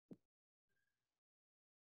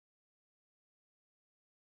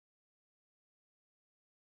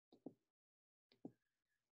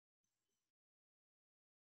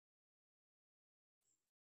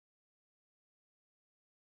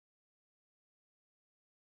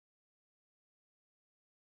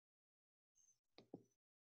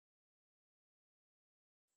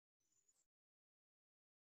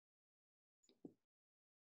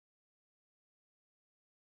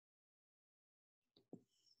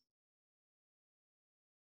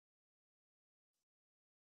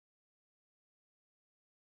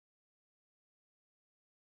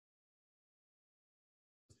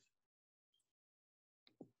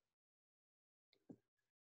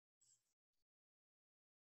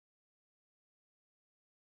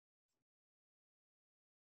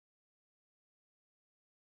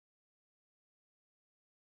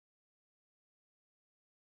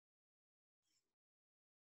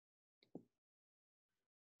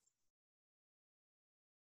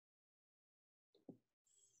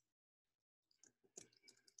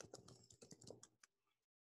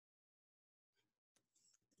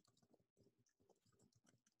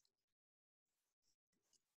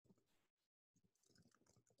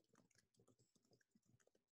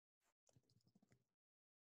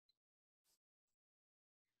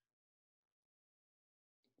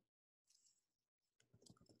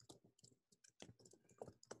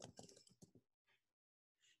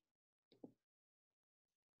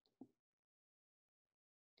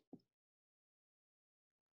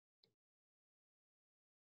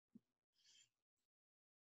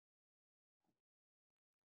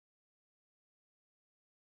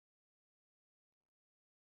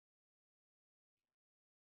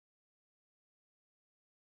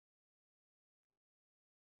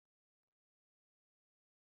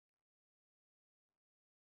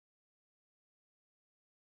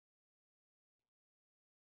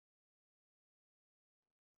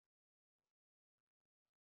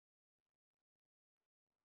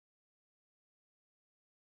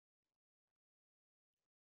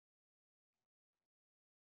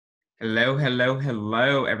Hello, hello,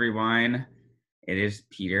 hello, everyone. It is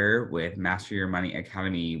Peter with Master Your Money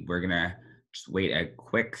Academy. We're going to just wait a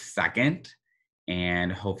quick second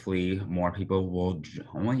and hopefully more people will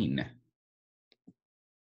join.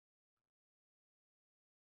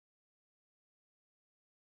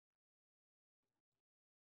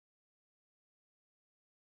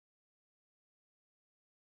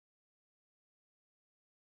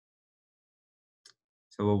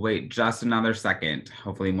 So we'll wait just another second.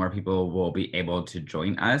 Hopefully, more people will be able to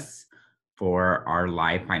join us for our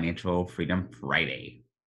live Financial Freedom Friday.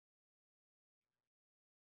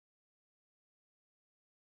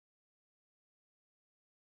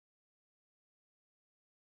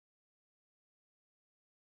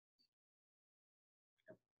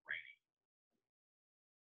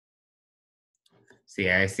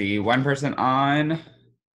 See, I see one person on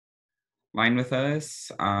line with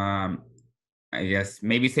us. I guess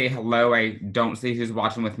maybe say hello. I don't see who's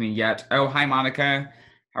watching with me yet. Oh, hi, Monica.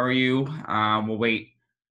 How are you? We'll wait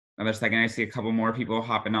another second. I see a couple more people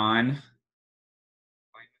hopping on.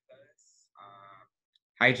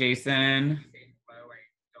 Hi, Jason.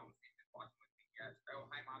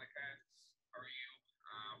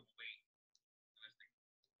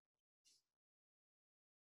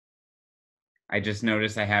 I just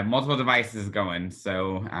noticed I have multiple devices going,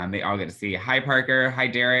 so they all get to see. Hi, Parker. Hi,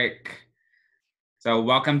 Derek. So,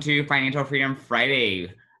 welcome to Financial Freedom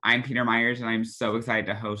Friday. I'm Peter Myers, and I'm so excited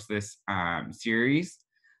to host this series.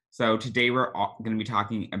 So, today we're going to be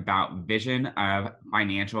talking about vision of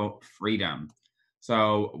financial freedom.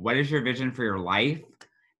 So, what is your vision for your life?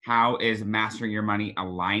 How is mastering your money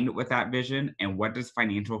aligned with that vision? And what does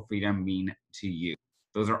financial freedom mean to you?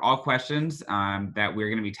 Those are all questions that we're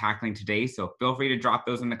going to be tackling today. So, feel free to drop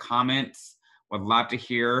those in the comments. Would love to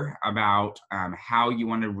hear about how you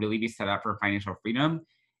want to really be set up for financial freedom.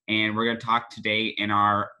 And we're going to talk today in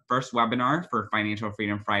our first webinar for Financial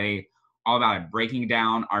Freedom Friday, all about it, breaking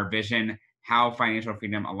down our vision, how financial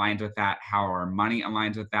freedom aligns with that, how our money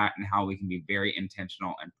aligns with that, and how we can be very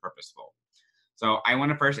intentional and purposeful. So I want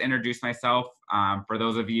to first introduce myself. For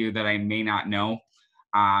those of you that I may not know,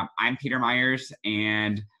 I'm Peter Myers,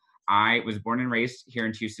 and I was born and raised here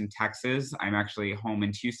in Houston, Texas. I'm actually home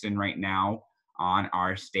in Houston right now on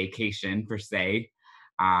our staycation per se.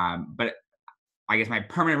 But I guess my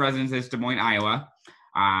permanent residence is Des Moines, Iowa.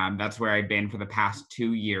 That's where I've been for the past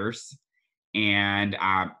 2 years. And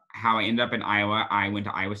how I ended up in Iowa, I went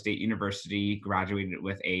to Iowa State University, graduated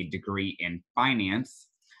with a degree in finance,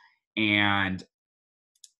 and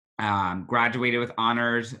graduated with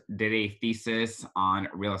honors, did a thesis on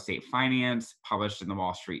real estate finance, published in the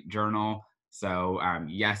Wall Street Journal. So,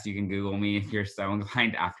 yes, you can Google me if you're so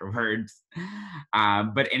inclined afterwards.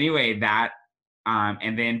 But anyway,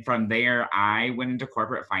 and then from there, I went into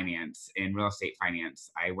corporate finance and real estate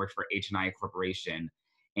finance. I worked for H&I Corporation.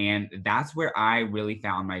 And that's where I really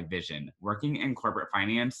found my vision. Working in corporate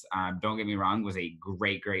finance, don't get me wrong, was a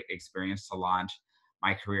great, great experience to launch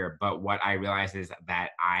my career. But what I realized is that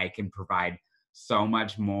I can provide so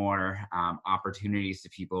much more opportunities to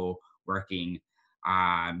people working.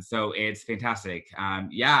 So it's fantastic.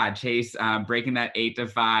 Yeah, Chase, breaking that 8 to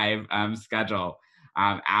 5 schedule.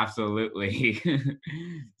 Absolutely.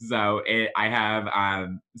 I have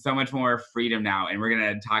so much more freedom now, and we're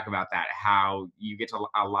going to talk about that, how you get to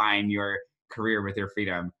align your career with your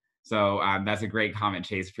freedom. So that's a great comment,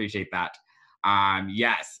 Chase. Appreciate that.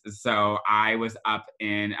 Yes, so I was up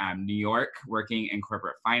in New York working in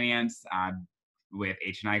corporate finance with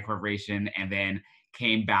H&I Corporation, and then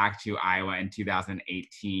came back to Iowa in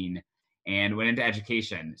 2018 and went into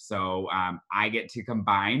education. So I get to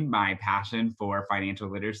combine my passion for financial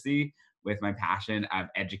literacy with my passion of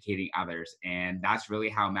educating others. And that's really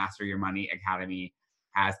how Master Your Money Academy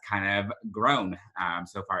has kind of grown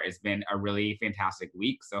so far. It's been a really fantastic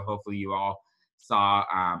week. So hopefully you all saw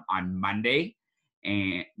on Monday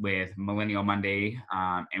and with Millennial Monday,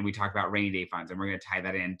 and we talked about rainy day funds, and we're going to tie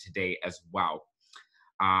that in today as well.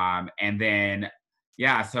 And then,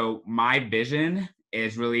 yeah, so my vision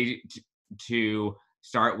is really to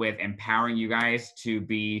start with empowering you guys to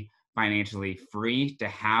be financially free, to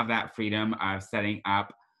have that freedom of setting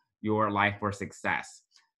up your life for success.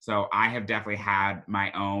 So I have definitely had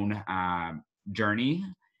my own journey,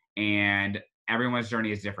 and everyone's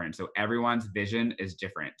journey is different. So everyone's vision is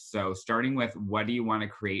different. So starting with what do you want to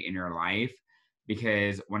create in your life?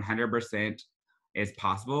 Because 100% is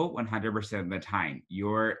possible 100% of the time.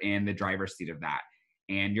 You're in the driver's seat of that.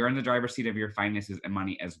 And you're in the driver's seat of your finances and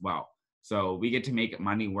money as well. So we get to make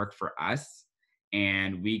money work for us,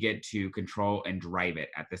 and we get to control and drive it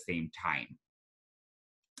at the same time.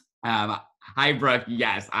 Hi, Brooke.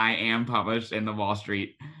 Yes, I am published in the Wall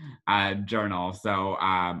Street Journal. So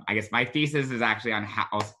I guess my thesis is actually on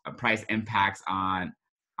how price impacts on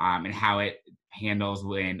and how it handles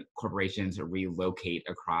when corporations relocate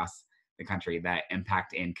across the country that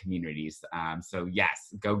impact in communities. So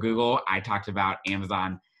yes, go Google. I talked about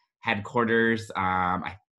Amazon headquarters.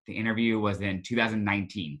 The interview was in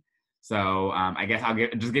 2019. So I guess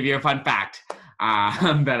just give you a fun fact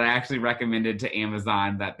that I actually recommended to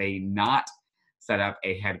Amazon that they not set up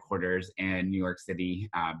a headquarters in New York City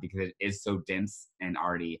because it is so dense and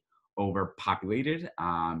already overpopulated.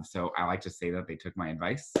 So I like to say that they took my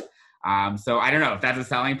advice. So I don't know if that's a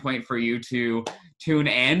selling point for you to tune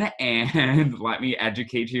in and let me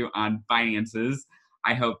educate you on finances.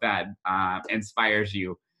 I hope that inspires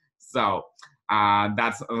you. So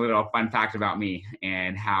that's a little fun fact about me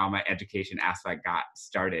and how my education aspect got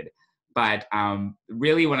started. But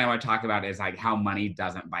really, what I want to talk about is like how money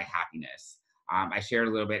doesn't buy happiness. I shared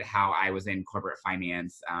a little bit how I was in corporate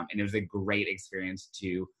finance, and it was a great experience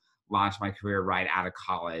to launch my career right out of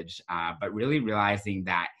college. But really realizing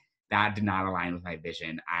that that did not align with my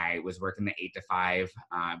vision. I was working the 8 to 5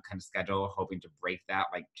 kind of schedule, hoping to break that,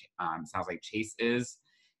 like sounds like Chase is.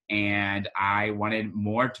 And I wanted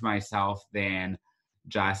more to myself than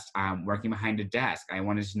just working behind a desk. I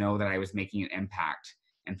wanted to know that I was making an impact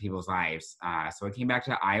in people's lives. So I came back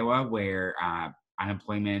to Iowa where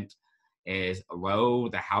unemployment is low,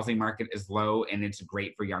 the housing market is low, and it's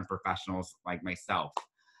great for young professionals like myself.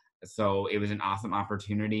 So it was an awesome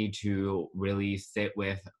opportunity to really sit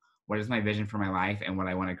with what is my vision for my life and what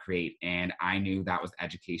I want to create. And I knew that was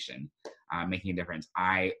education, making a difference.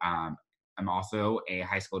 I'm also a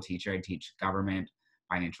high school teacher. I teach government,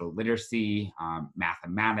 financial literacy,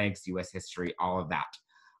 mathematics, US history, all of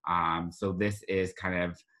that. So this is kind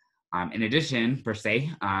of in addition per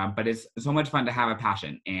se, but it's so much fun to have a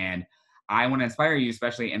passion. And I want to inspire you,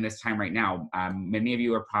 especially in this time right now. Many of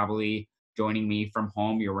you are probably joining me from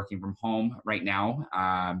home. You're working from home right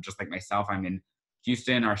now. Just like myself, I'm in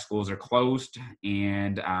Houston. Our schools are closed,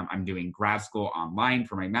 and I'm doing grad school online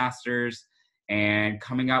for my master's and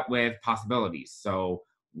coming up with possibilities. So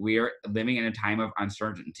we're living in a time of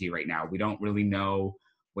uncertainty right now. We don't really know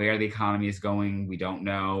where the economy is going. We don't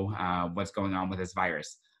know what's going on with this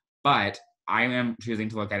virus. But I am choosing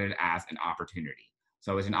to look at it as an opportunity.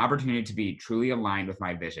 So it's an opportunity to be truly aligned with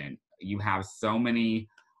my vision. You have so many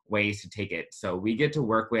ways to take it. So we get to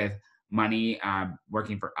work with money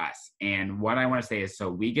working for us. And what I want to say is, so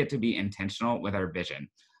we get to be intentional with our vision.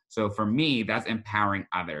 So for me, that's empowering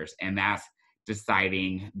others. And that's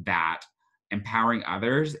deciding that empowering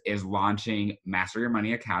others is launching Master Your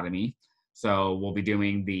Money Academy. So we'll be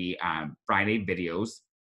doing the Friday videos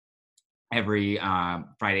every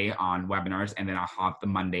Friday on webinars, and then I'll have the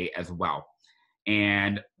Monday as well.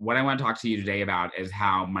 And what I want to talk to you today about is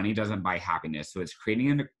how money doesn't buy happiness. So it's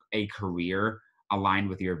creating a career aligned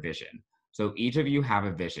with your vision. So each of you have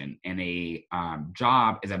a vision, and a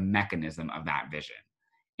job is a mechanism of that vision.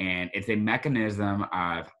 And it's a mechanism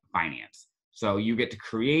of finance. So you get to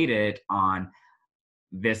create it on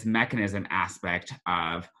this mechanism aspect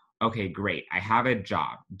of, okay, great, I have a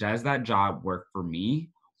job. Does that job work for me?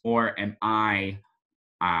 Or am I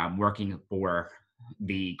working for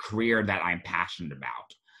the career that I'm passionate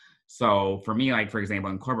about? So for me, like for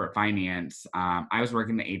example, in corporate finance, I was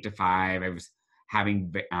working the 8 to 5. I was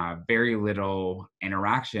having very little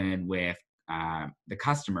interaction with the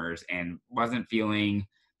customers and wasn't feeling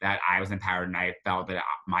that I was empowered. And I felt that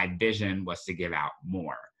my vision was to give out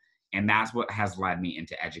more. And that's what has led me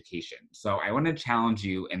into education. So I want to challenge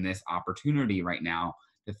you in this opportunity right now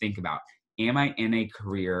to think about, am I in a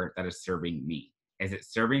career that is serving me? Is it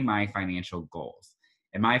serving my financial goals?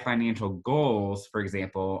 And my financial goals, for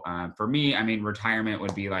example, for me, I mean, retirement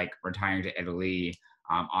would be like retiring to Italy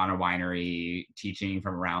on a winery, teaching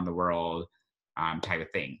from around the world type of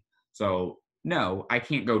thing. So no, I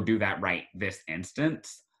can't go do that right this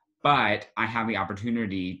instance, but I have the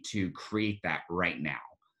opportunity to create that right now.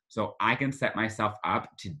 So I can set myself up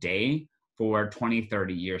today for 20,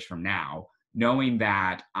 30 years from now, knowing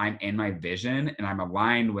that I'm in my vision and I'm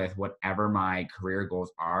aligned with whatever my career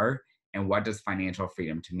goals are. And what does financial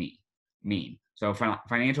freedom to me mean? So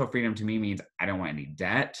financial freedom to me means I don't want any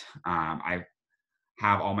debt. I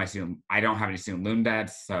don't have any student loan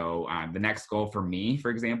debts. So the next goal for me,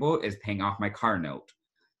 for example, is paying off my car note.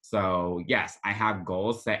 So yes, I have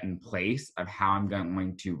goals set in place of how I'm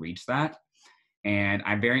going to reach that. And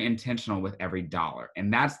I'm very intentional with every dollar.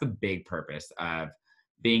 And that's the big purpose of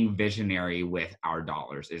being visionary with our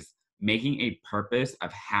dollars, is making a purpose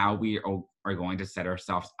of how we are going to set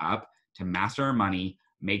ourselves up to master our money,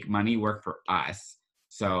 make money work for us,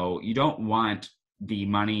 So you don't want the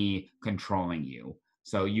money controlling you.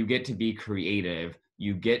 So you get to be creative.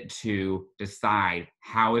 You get to decide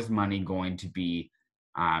how is money going to be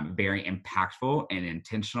very impactful and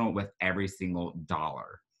intentional with every single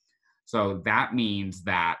dollar. So that means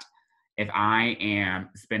that if I am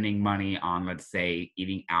spending money on, let's say,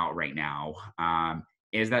 eating out right now,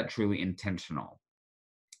 is that truly intentional?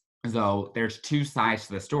 So there's two sides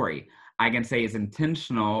to the story. I can say it's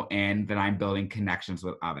intentional and that I'm building connections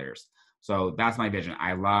with others. So that's my vision.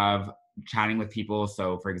 I love chatting with people.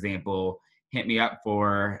 So, for example, hit me up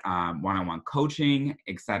for one-on-one coaching,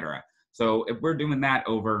 etc. So if we're doing that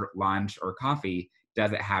over lunch or coffee,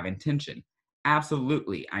 does it have intention?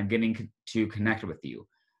 Absolutely. I'm getting to connect with you.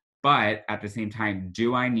 But at the same time,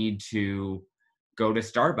 do I need to go to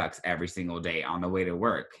Starbucks every single day on the way to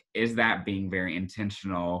work? Is that being very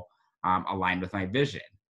intentional, aligned with my vision?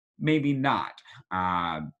 Maybe not.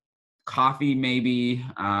 Coffee may be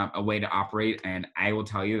a way to operate. And I will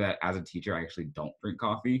tell you that as a teacher, I actually don't drink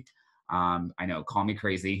coffee. I know, call me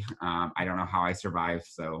crazy. I don't know how I survive.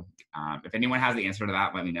 So if anyone has the answer to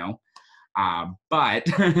that, let me know. But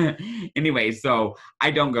anyway, so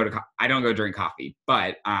I don't go drink coffee.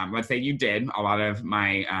 But let's say you did. A lot of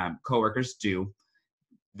my coworkers do.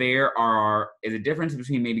 There is a difference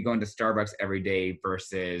between maybe going to Starbucks every day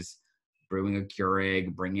versus brewing a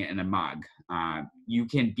Keurig, bringing it in a mug. You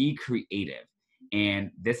can be creative, and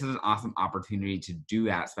this is an awesome opportunity to do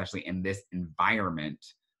that, especially in this environment.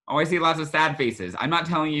 Oh, I see lots of sad faces. I'm not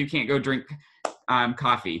telling you can't go drink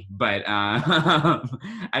coffee, but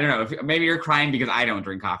I don't know. Maybe you're crying because I don't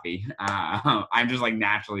drink coffee. I'm just like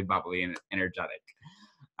naturally bubbly and energetic.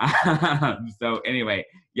 So anyway,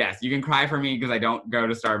 yes, you can cry for me because I don't go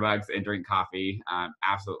to Starbucks and drink coffee.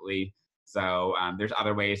 Absolutely. So there's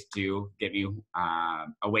other ways to get me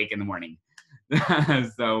awake in the morning.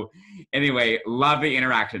 So anyway, love the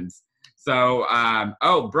interactions. So,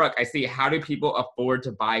 oh, Brooke, I see. How do people afford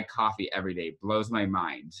to buy coffee every day? Blows my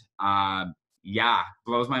mind. Yeah,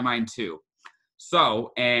 blows my mind too.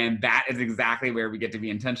 So, and that is exactly where we get to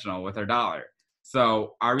be intentional with our dollar.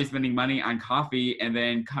 So, are we spending money on coffee and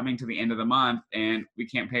then coming to the end of the month and we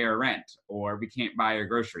can't pay our rent or we can't buy our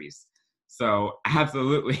groceries? So,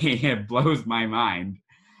 absolutely, it blows my mind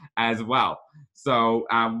as well. So,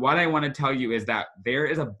 what I want to tell you is that there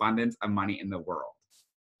is abundance of money in the world.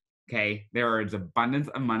 Okay, there is abundance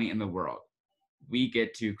of money in the world. We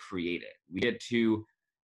get to create it. We get to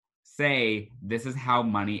say, this is how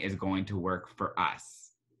money is going to work for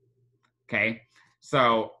us. Okay.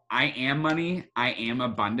 So I am money. I am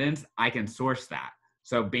abundance. I can source that.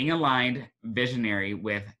 So being aligned, visionary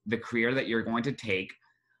with the career that you're going to take,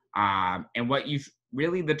 and what you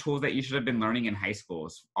really the tools that you should have been learning in high school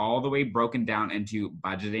is all the way broken down into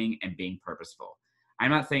budgeting and being purposeful. I'm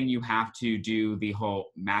not saying you have to do the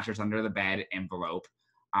whole mattress under the bed envelope.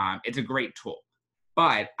 It's a great tool,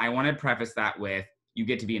 but I want to preface that with you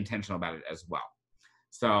get to be intentional about it as well.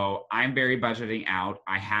 So I'm very budgeting out.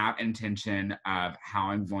 I have intention of how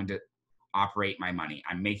I'm going to operate my money.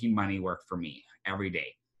 I'm making money work for me every day.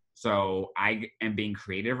 So I am being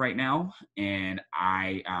creative right now, and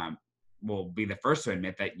I will be the first to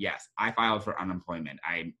admit that yes, I filed for unemployment.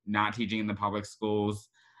 I'm not teaching in the public schools.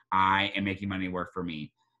 I am making money work for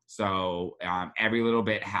me. So every little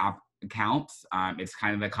bit counts. It's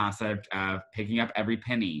kind of the concept of picking up every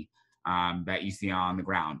penny that you see on the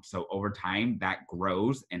ground. So over time, that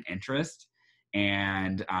grows in interest,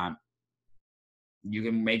 and you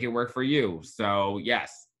can make it work for you. So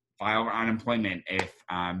yes, file for unemployment if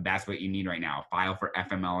that's what you need right now. File for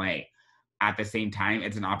FMLA. At the same time,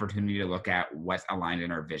 it's an opportunity to look at what's aligned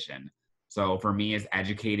in our vision. So for me, it's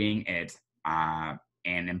educating, it's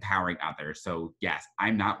and empowering others. So yes,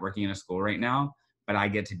 I'm not working in a school right now, but I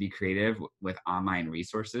get to be creative with online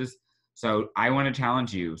resources. So I want to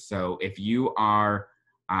challenge you. So if you are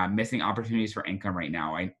missing opportunities for income right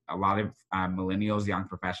now, a lot of millennials, young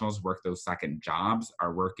professionals work those second jobs,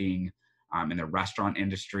 are working in the restaurant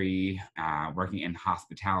industry, working in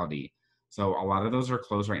hospitality. So a lot of those are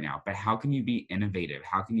closed right now. But how can you be innovative?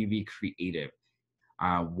 How can you be creative?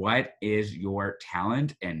 What is your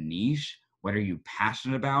talent and niche? What are you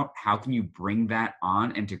passionate about? How can you bring that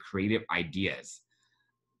on into creative ideas?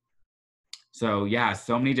 So yeah,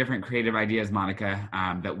 so many different creative ideas, Monica,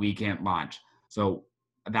 that we can launch. So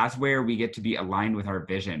that's where we get to be aligned with our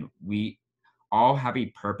vision. We all have a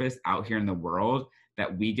purpose out here in the world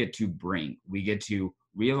that we get to bring. We get to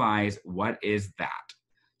realize what is that.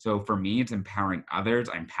 So for me, it's empowering others.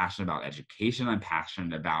 I'm passionate about education. I'm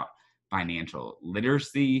passionate about financial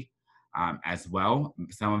literacy as well.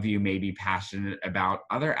 Some of you may be passionate about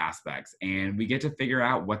other aspects, and we get to figure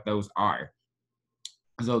out what those are.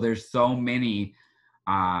 So there's so many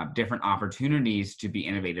different opportunities to be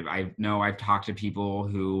innovative. I know I've talked to people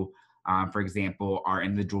who, for example, are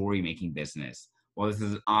in the jewelry making business. Well, this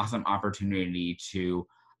is an awesome opportunity to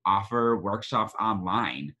offer workshops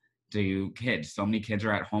online to kids. So many kids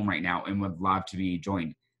are at home right now and would love to be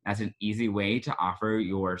joined. That's an easy way to offer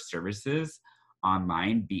your services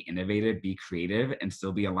online, be innovative, be creative, and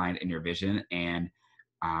still be aligned in your vision and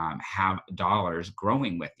have dollars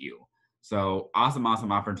growing with you. So awesome,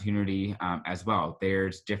 awesome opportunity as well.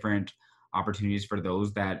 There's different opportunities for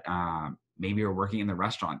those that maybe are working in the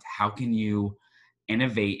restaurants. How can you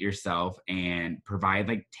innovate yourself and provide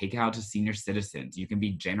like takeout to senior citizens? You can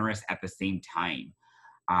be generous at the same time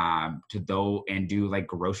to go and do like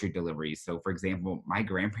grocery deliveries. So, for example, my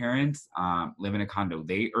grandparents live in a condo.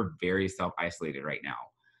 They are very self isolated right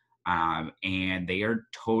now, and they are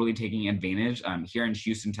totally taking advantage. Here in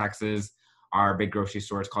Houston, Texas, our big grocery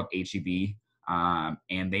store is called HEB,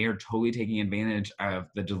 and they are totally taking advantage of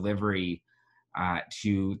the delivery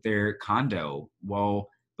to their condo. Well,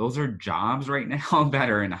 those are jobs right now that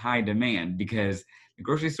are in high demand because the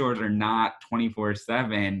grocery stores are not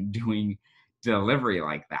 24/7 doing delivery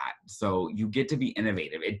like that. So you get to be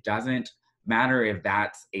innovative. It doesn't matter if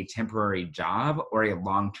that's a temporary job or a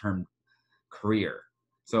long term career.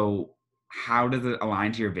 So, how does it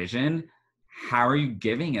align to your vision? How are you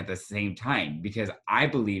giving at the same time? Because I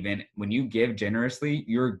believe in when you give generously,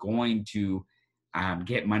 you're going to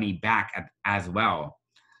get money back as well.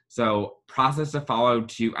 So, process to follow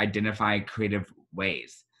to identify creative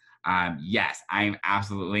ways. Yes, I am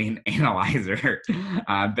absolutely an analyzer.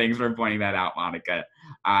 Thanks for pointing that out, Monica.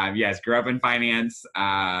 Yes, grew up in finance.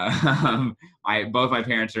 Both my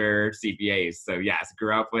parents are CPAs, so yes,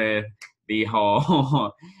 grew up with the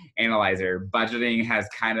whole analyzer. Budgeting has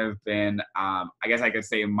kind of been, I guess I could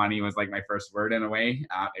say money was like my first word in a way.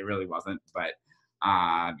 It really wasn't, but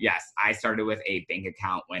yes, I started with a bank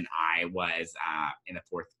account when I was in the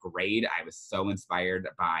fourth grade. I was so inspired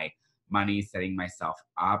by money, setting myself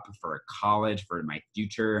up for college, for my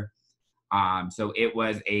future. So it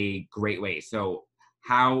was a great way. So,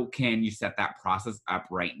 how can you set that process up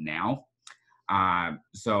right now?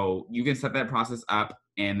 So you can set that process up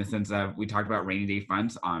in the sense of we talked about rainy day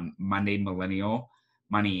funds on Monday Millennial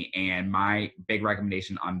Money, and my big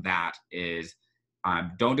recommendation on that is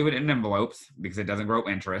don't do it in envelopes because it doesn't grow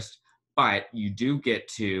interest, but you do get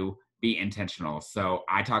to be intentional. So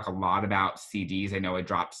I talk a lot about CDs. I know I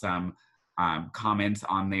dropped some comments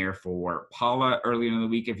on there for Paula earlier in the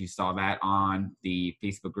week. If you saw that on the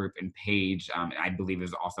Facebook group and page, I believe it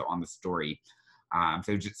was also on the story.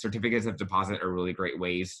 So certificates of deposit are really great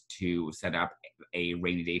ways to set up a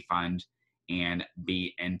rainy day fund and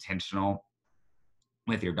be intentional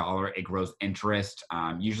with your dollar. It grows interest,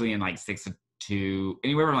 usually in like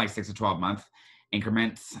anywhere from like 6 to 12 month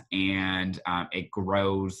increments, and it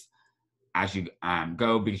grows as you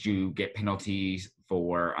go because you get penalties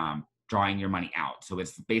for drawing your money out. So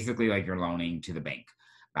it's basically like you're loaning to the bank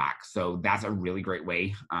back. So that's a really great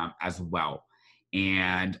way as well.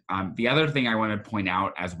 And the other thing I want to point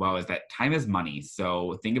out as well is that time is money.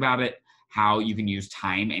 So think about it, how you can use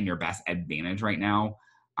time in your best advantage right now.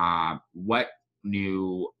 What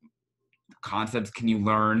new concepts can you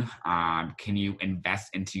learn? Can you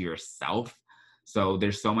invest into yourself? So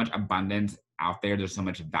there's so much abundance out there. There's so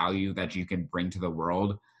much value that you can bring to the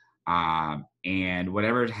world. And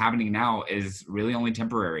whatever is happening now is really only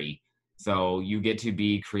temporary. So you get to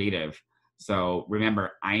be creative. So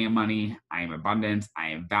remember, I am money, I am abundance, I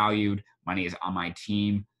am valued. Money is on my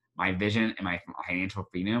team. My vision and my financial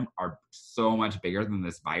freedom are so much bigger than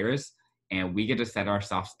this virus. And we get to set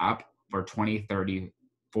ourselves up for 20, 30,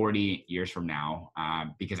 40 years from now,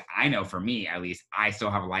 because I know for me, at least, I still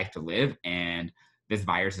have a life to live, and this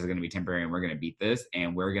virus is going to be temporary, and we're going to beat this,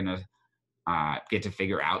 and we're going to get to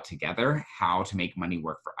figure out together how to make money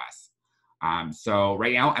work for us. So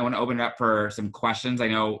right now, I want to open it up for some questions. I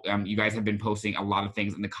know you guys have been posting a lot of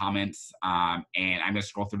things in the comments, and I'm going to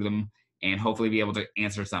scroll through them and hopefully be able to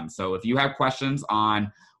answer some. So if you have questions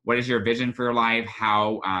on what is your vision for your life,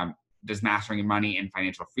 how does mastering money and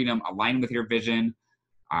financial freedom align with your vision,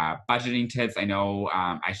 budgeting tips. I know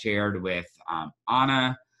I shared with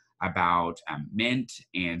Anna about Mint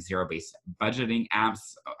and zero-based budgeting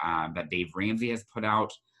apps that Dave Ramsey has put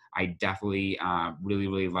out. I definitely really,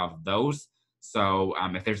 really love those. So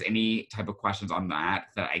if there's any type of questions on that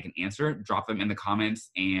I can answer, drop them in the comments,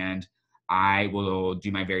 and I will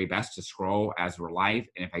do my very best to scroll as we're live.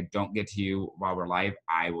 And if I don't get to you while we're live,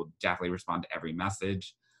 I will definitely respond to every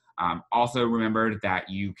message. Also, remember that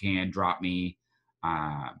you can drop me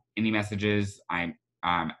any messages. I'm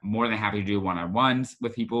more than happy to do one-on-ones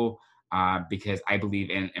with people. because I believe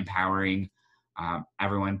in empowering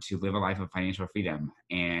everyone to live a life of financial freedom.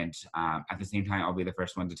 And at the same time, I'll be the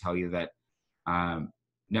first one to tell you that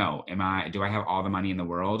no, do I have all the money in the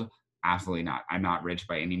world? Absolutely not. I'm not rich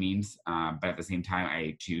by any means. But at the same time,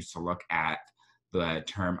 I choose to look at the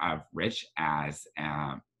term of rich as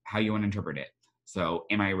how you want to interpret it. So,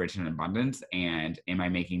 am I rich in abundance and am I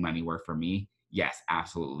making money work for me? Yes,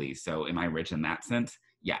 absolutely. So, am I rich in that sense?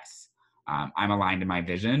 Yes. I'm aligned in my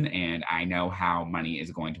vision and I know how money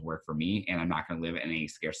is going to work for me, and I'm not going to live in a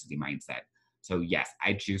scarcity mindset. So, yes,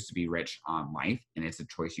 I choose to be rich on life, and it's a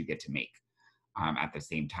choice you get to make at the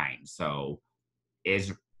same time. So,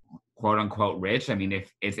 is quote unquote rich? I mean,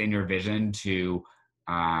 if it's in your vision to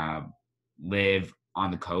uh, live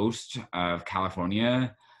on the coast of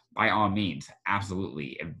California, by all means,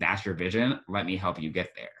 absolutely. If that's your vision, let me help you get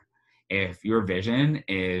there. If your vision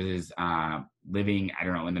is living, I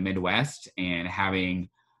don't know, in the Midwest and having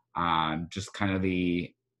just kind of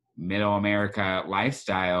the middle America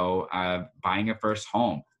lifestyle of buying a first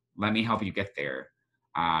home, let me help you get there.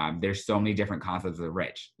 There's so many different concepts of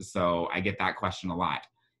rich. So I get that question a lot.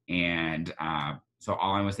 And so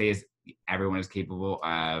all I'm going to say is everyone is capable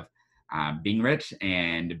of being rich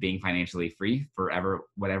and being financially free forever,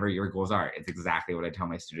 whatever your goals are. It's exactly what I tell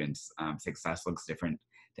my students. Success looks different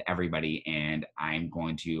to everybody, and I'm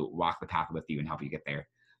going to walk the path with you and help you get there.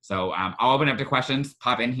 So I'll open up to questions.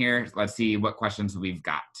 Pop in here. Let's see what questions we've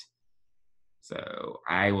got. So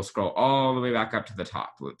I will scroll all the way back up to the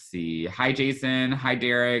top. Let's see. Hi, Jason. Hi,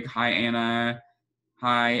 Derek. Hi, Anna.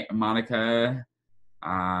 Hi, Monica.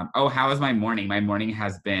 Oh, how was my morning? My morning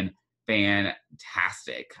has been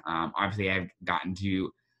fantastic. Obviously, I've gotten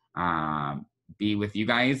to be with you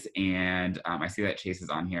guys, and I see that Chase is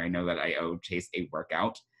on here. I know that I owe Chase a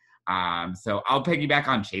workout. So I'll piggyback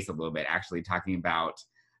on Chase a little bit, actually talking about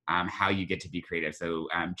how you get to be creative. So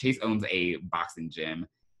Chase owns a boxing gym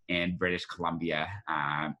in British Columbia,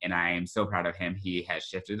 and I am so proud of him. He has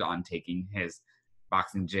shifted on taking his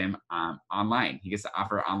boxing gym online. He gets to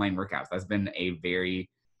offer online workouts. That's been a very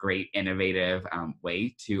great, innovative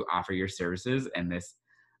way to offer your services in this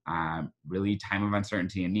really time of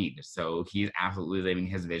uncertainty and need. So he's absolutely living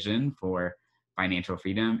his vision for financial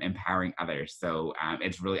freedom, empowering others. So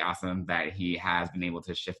it's really awesome that he has been able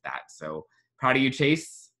to shift that. So proud of you,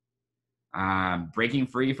 Chase. Breaking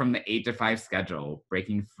free from the 8 to 5 schedule,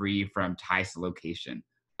 breaking free from ties to location.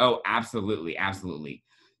 Oh, absolutely, absolutely.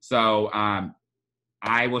 So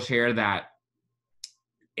I will share that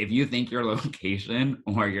if you think your location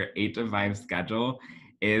or your 8 to 5 schedule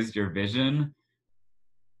is your vision,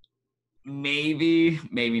 maybe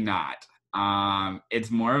not. It's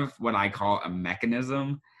more of what I call a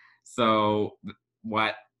mechanism. So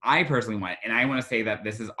what I personally want, and I want to say that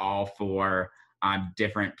this is all for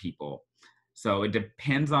different people. So it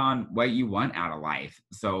depends on what you want out of life.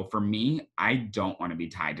 So for me, I don't want to be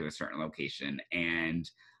tied to a certain location. And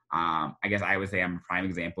I guess I would say I'm a prime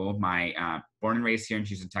example. My born and raised here in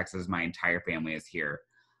Houston, Texas. My entire family is here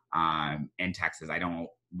in Texas. I don't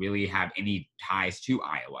really have any ties to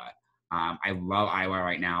Iowa. I love Iowa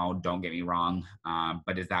right now. Don't get me wrong.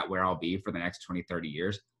 But is that where I'll be for the next 20, 30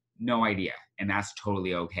 years? No idea. And that's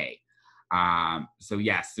totally okay. So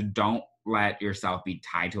yes, so don't let yourself be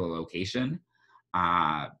tied to a location.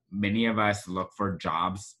 Many of us look for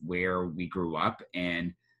jobs where we grew up,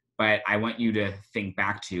 but I want you to think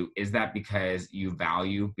back to, is that because you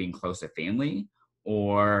value being close to family,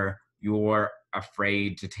 or you're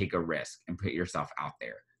afraid to take a risk and put yourself out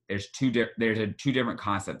there? There's two different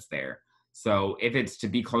concepts there. So if it's to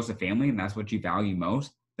be close to family and that's what you value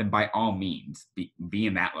most, then by all means be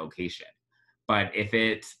in that location. But if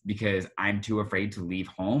it's because I'm too afraid to leave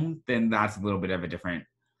home, then that's a little bit of a different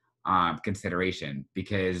consideration,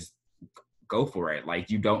 because go for it.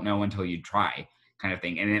 Like, you don't know until you try, kind of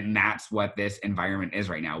thing. And then that's what this environment is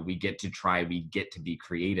right now. We get to try, we get to be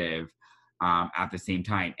creative at the same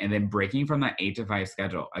time. And then breaking from that 8 to 5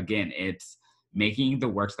 schedule, again, it's making the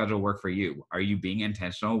work schedule work for you. Are you being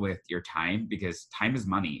intentional with your time? Because time is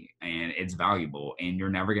money and it's valuable, and you're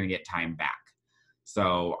never going to get time back.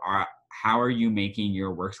 So how are you making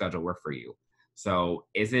your work schedule work for you? So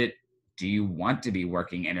do you want to be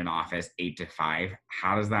working in an office 8 to 5?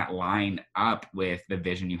 How does that line up with the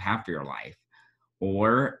vision you have for your life?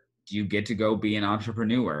 Or do you get to go be an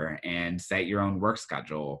entrepreneur and set your own work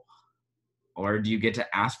schedule? Or do you get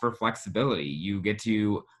to ask for flexibility? You get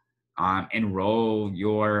to enroll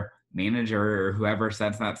your manager or whoever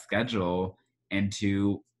sets that schedule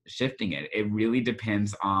into shifting it. It really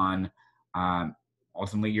depends on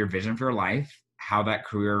ultimately your vision for your life, how that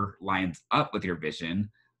career lines up with your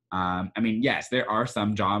vision. I mean, yes, there are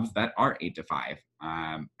some jobs that are 8 to 5.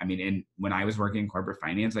 I mean, when I was working in corporate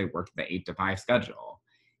finance, I worked the 8 to 5 schedule.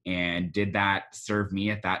 And did that serve me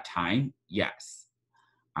at that time? Yes.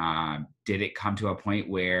 Did it come to a point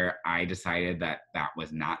where I decided that that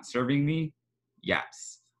was not serving me?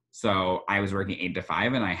 Yes. So I was working 8 to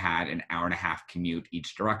 5 and I had an hour and a half commute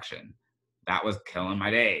each direction. That was killing my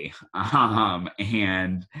day.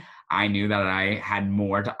 And I knew that I had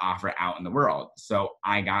more to offer out in the world. So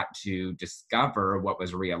I got to discover what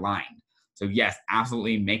was realigned. So, yes,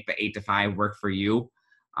 absolutely make the 8 to 5 work for you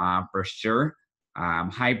for sure.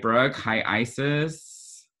 Hi, Brooke. Hi,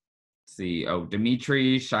 Isis. Let's see. Oh,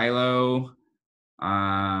 Dimitri, Shiloh.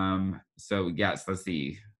 So, yes, let's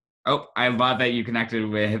see. Oh, I love that you connected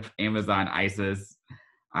with Amazon, Isis.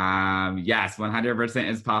 Yes, 100%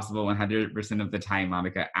 is possible 100% of the time,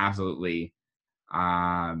 Monica. Absolutely.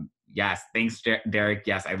 Yes, thanks, Derek.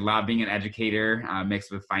 Yes, I love being an educator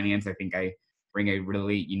mixed with finance. I think I bring a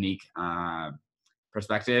really unique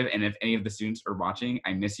perspective. And if any of the students are watching,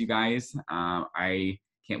 I miss you guys. I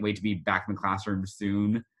can't wait to be back in the classroom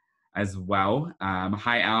soon as well.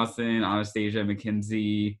 Hi, Allison, Anastasia,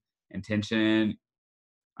 Mackenzie, Intention.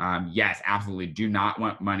 Yes, absolutely. Do not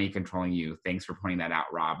want money controlling you. Thanks for pointing that out,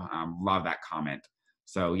 Rob. Love that comment.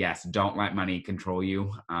 So yes, don't let money control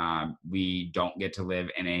you. We don't get to live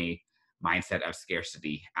in a mindset of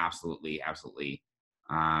scarcity. Absolutely, absolutely.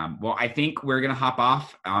 Well, I think we're gonna hop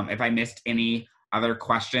off. If I missed any other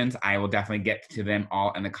questions, I will definitely get to them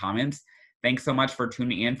all in the comments. Thanks so much for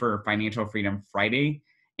tuning in for Financial Freedom Friday.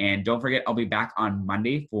 And don't forget, I'll be back on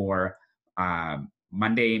Monday for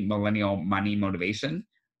Monday Millennial Money Motivation.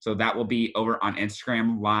 So that will be over on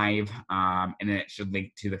Instagram Live, and then it should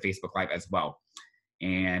link to the Facebook Live as well.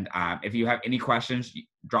 And if you have any questions,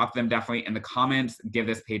 drop them definitely in the comments. Give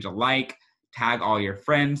this page a like, tag all your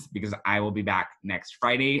friends, because I will be back next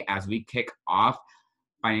Friday as we kick off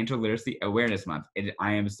Financial Literacy Awareness Month.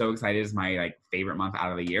 I am so excited. It's my favorite month out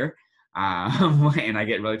of the year. And I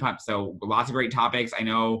get really pumped. So lots of great topics. I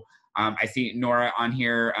know I see Nora on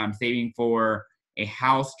here saving for a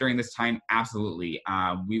house during this time. Absolutely.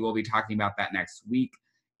 We will be talking about that next week.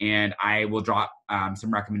 And I will drop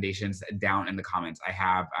some recommendations down in the comments. I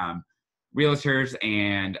have realtors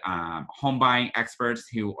and home buying experts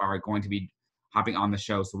who are going to be hopping on the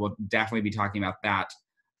show. So we'll definitely be talking about that.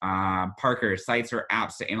 Parker, sites or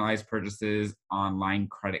apps to analyze purchases, online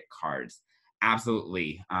credit cards.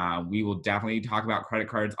 Absolutely. We will definitely talk about credit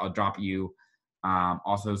cards. I'll drop you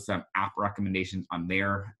also some app recommendations on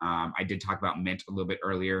there. I did talk about Mint a little bit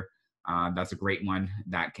earlier. That's a great one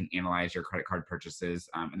that can analyze your credit card purchases.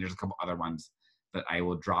 And there's a couple other ones that I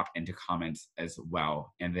will drop into comments as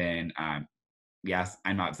well. And then, yes,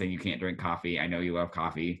 I'm not saying you can't drink coffee. I know you love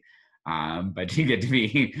coffee, but you get to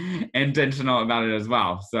be intentional about it as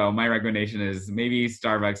well. So my recommendation is maybe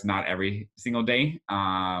Starbucks, not every single day.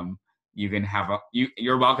 You can have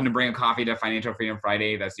you're welcome to bring a coffee to Financial Freedom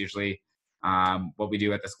Friday. That's usually what we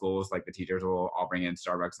do at the schools. Like the teachers will all bring in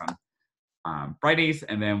Starbucks on Fridays,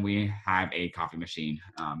 and then we have a coffee machine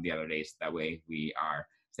the other days. That way we are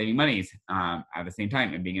saving monies at the same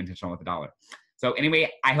time and being intentional with the dollar. So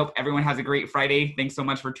anyway, I hope everyone has a great Friday. Thanks so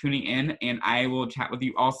much for tuning in, and I will chat with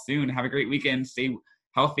you all soon. Have a great weekend. Stay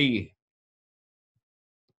healthy.